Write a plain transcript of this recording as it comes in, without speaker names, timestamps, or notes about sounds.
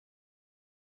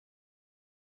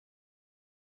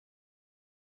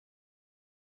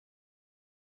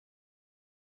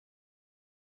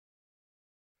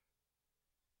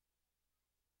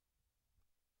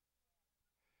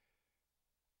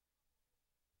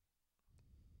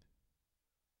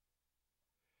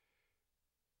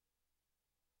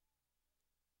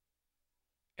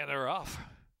And they're off.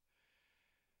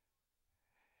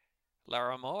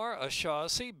 Larimore,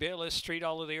 Ashasi, Bayless Street,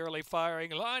 all of the early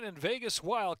firing line, and Vegas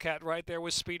Wildcat right there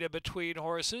with speed in between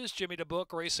horses. Jimmy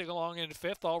DeBook racing along in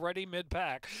fifth, already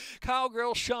mid-pack.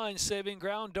 Cowgirl Shine saving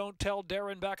ground. Don't Tell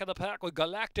Darren back of the pack with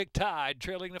Galactic Tide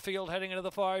trailing the field, heading into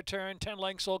the far turn. 10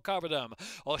 lengths will cover them.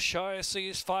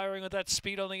 Ashasi's firing with that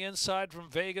speed on the inside from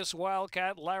Vegas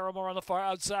Wildcat. Larimore on the far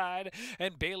outside,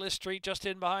 and Bayless Street just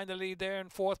in behind the lead there in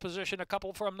fourth position. A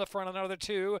couple from the front, another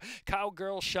two.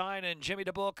 Cowgirl Shine and Jimmy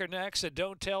DeBook are next. And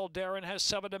Don't Tell Darren has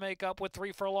 7 to make up with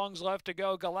 3 furlongs left to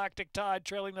go. Galactic Tide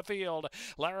trailing the field.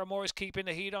 Larimore's keeping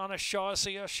the heat on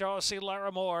Ashasi,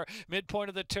 Larimore. Midpoint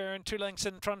of the turn, 2 lengths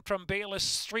in front from Bayless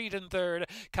Street in third.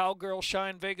 Cowgirl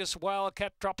Shine, Vegas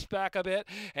Wildcat drops back a bit.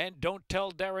 And Don't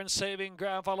Tell Darren saving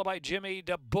ground, followed by Jimmy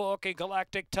DeBook and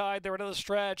Galactic Tide. They're into the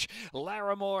stretch.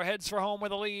 Larimore heads for home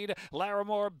with the lead.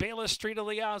 Larimore, Bayless Street on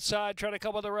the outside, trying to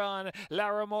come with the run.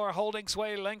 Larimore holding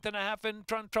sway, length and a half in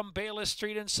front from Bayless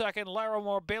Street in second.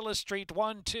 Larimore, Bayless Street,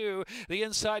 1-2. The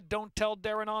inside, Don't Tell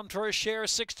Darren on for a share.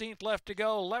 16th left to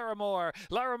go.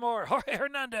 Larimore, Jorge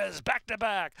Hernandez, back to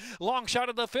back. Long shot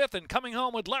of the fifth, and coming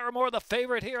home with Larimore, the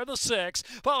favorite here, the sixth.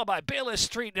 Followed by Bayless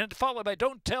Street, and followed by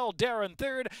Don't Tell Darren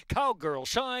third. Cowgirl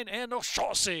Shine and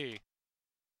O'Shaughnessy.